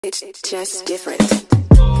It's just different. Hey,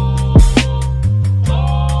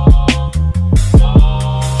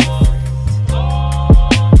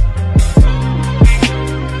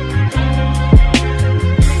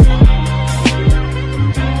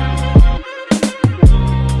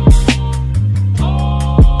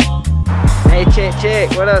 check.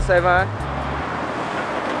 What up, Savon?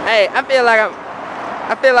 Hey, I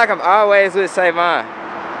feel like I'm always with Savon.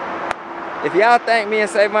 If y'all think me and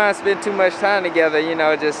Savon spend too much time together, you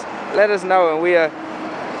know, just let us know and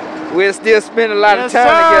we'll still spend a lot of time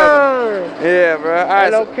together. Yeah, bro. All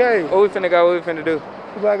right, okay. Where we finna go? What we finna do?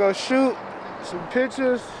 We about to go shoot some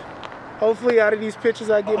pictures. Hopefully out of these pictures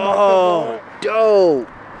I get my Oh, dope.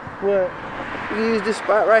 What? We use this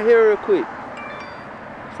spot right here real quick.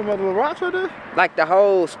 Some other little rocks right there? Like the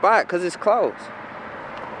whole spot, cause it's closed.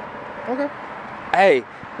 Okay. Hey,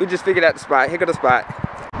 we just figured out the spot. Here go the spot.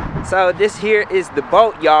 So this here is the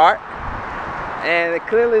boat yard, and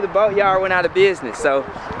clearly the boat yard went out of business. So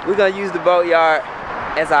we're gonna use the boat yard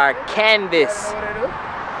as our canvas.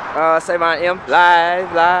 Savon M, live.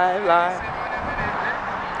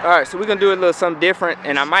 All right, so we're gonna do a little something different,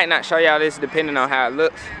 and I might not show y'all this depending on how it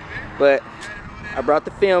looks, but I brought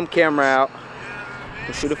the film camera out.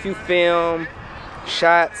 We'll shoot a few film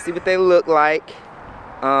shots, see what they look like.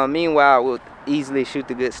 Meanwhile, we'll easily shoot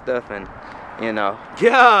the good stuff and, you know.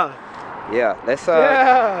 Yeah, let's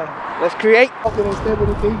create. All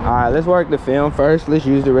right, let's work the film first. Let's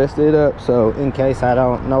use the rest of it up. So in case I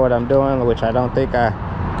don't know what I'm doing, which I don't think I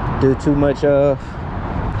do too much of.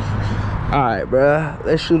 All right, bro,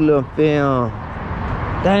 let's shoot a little film.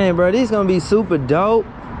 Dang, bro, this is gonna be super dope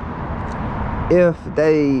if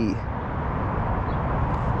they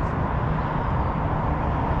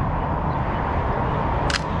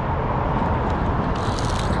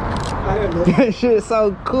that shit's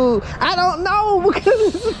so cool. I don't know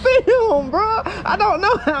because it's a film, bro. I don't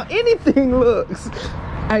know how anything looks.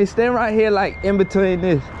 Hey, stand right here, like in between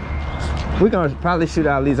this. We're gonna probably shoot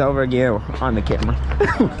all these over again on the camera.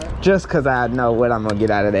 Just cause I know what I'm gonna get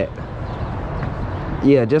out of that.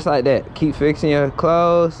 Yeah, just like that. Keep fixing your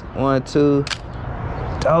clothes. 1, 2.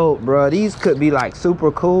 Dope, bro. These could be like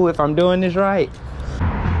super cool if I'm doing this right.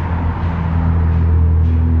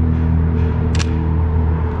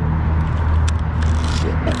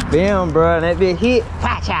 Film, bro, that bit hit.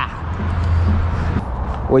 Pacha.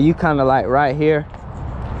 Well, you kind of like right here.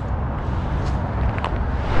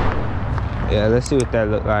 Yeah, let's see what that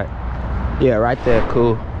look like. Yeah, right there,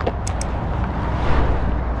 cool.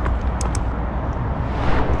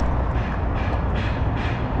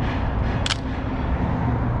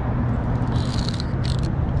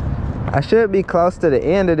 I should be close to the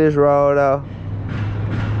end of this road though.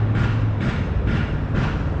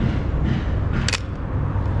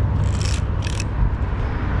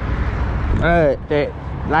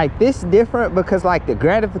 Like this different because like the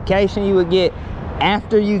gratification you would get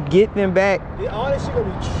after you get them back. Yeah, all this shit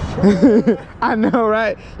gonna be I know,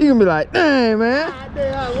 right? You can be like, dang, man.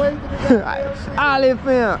 All this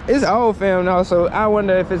film. It's old film though, so I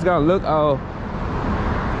wonder if it's gonna look old.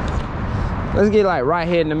 Let's get like right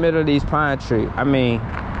here in the middle of these palm trees. Right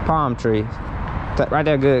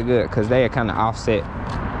there, good, cause they are kind of offset.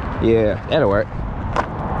 Yeah, that'll work.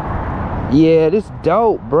 Yeah, this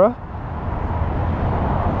dope, bruh.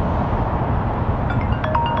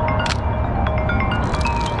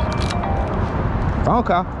 Phone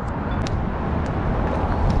call.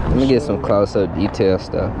 Let me get some close-up detail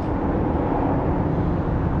stuff.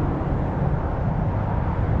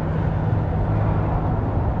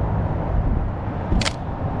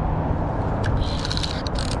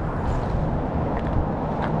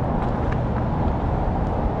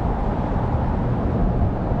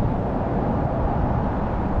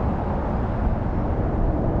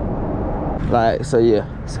 Like, so yeah,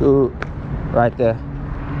 scoop right there.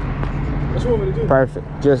 What you want me to do? Perfect.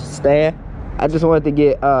 Just stand. I just wanted to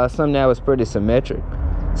get something that was pretty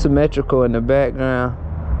symmetrical in the background.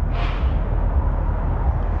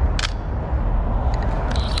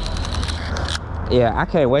 Yeah, I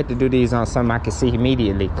can't wait to do these on something I can see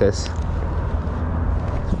immediately, cause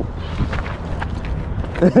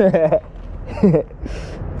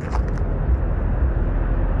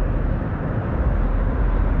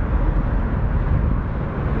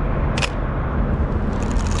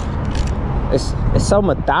It's so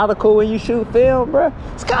methodical when you shoot film, bro.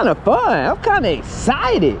 It's kind of fun. I'm kind of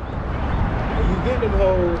excited. You get them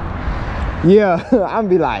whole. Yeah, I'm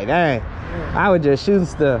be like, dang. I was just shooting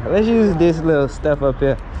stuff. Let's use this little stuff up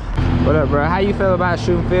here. What up, bro? How you feel about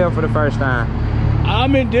shooting film for the first time?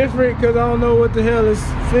 I'm indifferent because I don't know what the hell is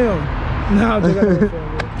film. No, I'm just gonna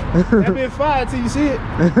film it. That been fire till you see it.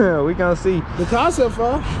 We gonna see. The concept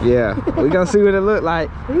fire. Yeah, we gonna see what it look like.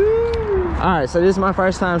 Alright, so this is my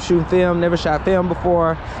first time shooting film. Never shot film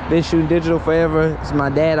before. Been shooting digital forever. It's my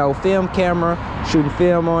dad's old film camera. Shooting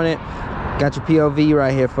film on it. Got your POV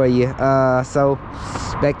right here for you. So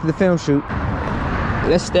back to the film shoot.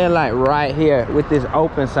 Let's stand like right here with this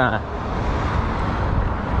open sign.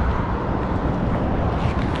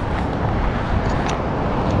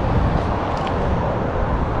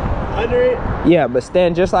 Under it? Yeah, but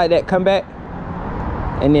stand just like that. Come back.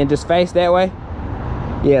 And then just face that way.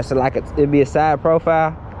 Yeah, so like it'd be a side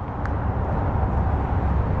profile.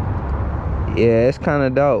 Yeah, it's kind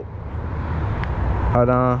of dope. Hold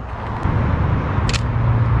on.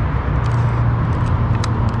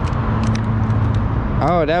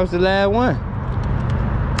 Oh, that was the last one.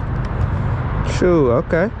 True,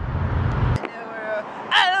 okay.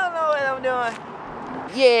 I don't know what I'm doing.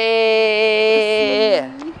 Yeah.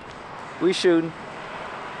 We shooting.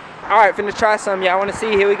 All right, finna try something. Y'all wanna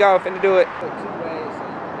see? Here we go, finna do it.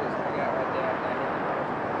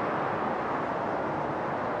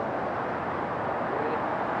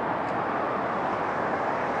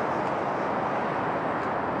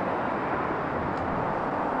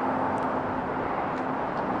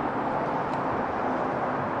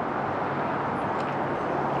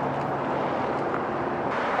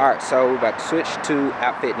 Alright, so we're about to switch to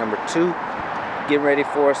outfit number 2. Getting ready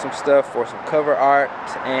for some stuff, for some cover art,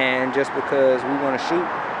 and just because we want to shoot.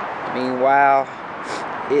 Meanwhile,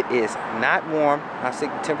 it is not warm. I see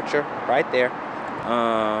the temperature right there.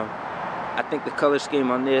 I think the color scheme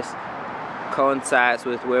on this coincides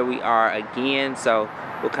with where we are again, so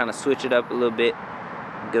we'll kind of switch it up a little bit,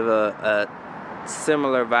 give a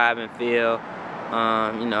similar vibe and feel.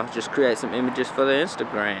 You know, just create some images for the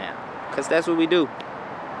Instagram, because that's what we do.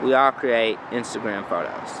 We all create Instagram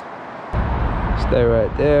photos. Stay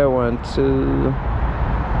right there. 1, 2.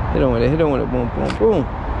 Hit on with it. Hit on with it. Boom, boom, boom.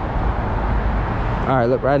 All right,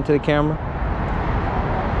 look right into the camera.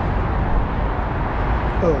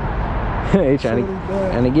 Oh. He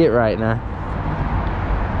trying to get right now.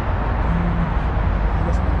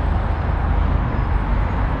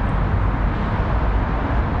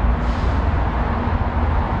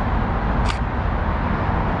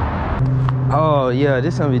 Oh yeah,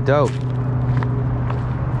 this gonna be dope.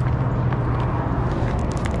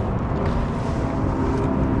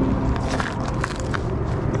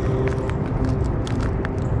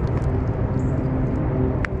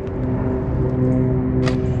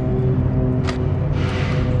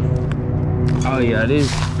 Oh yeah, the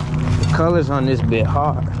colors on this bit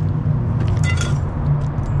hard.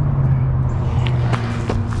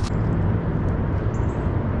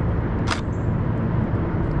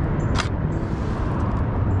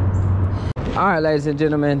 All right, ladies and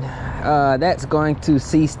gentlemen, that's going to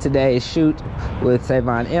cease today's shoot with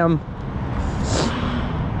Savon M.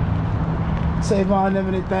 Savon never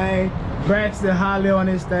anything. Braxton Holley on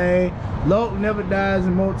this thing. Lok never dies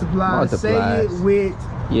and multiplies. Say it with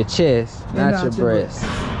your chest, not your breast.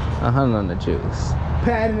 100 on the juice.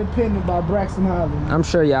 Patent Independent by Braxton Holley. I'm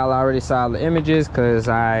sure y'all already saw the images because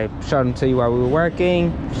I showed them to you while we were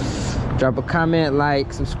working. Drop a comment,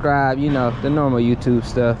 like, subscribe, you know, the normal YouTube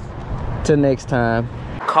stuff. Till next time.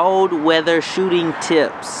 Cold weather shooting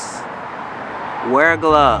tips. Wear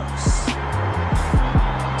gloves.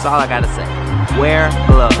 That's all I gotta say. Wear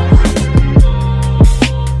gloves.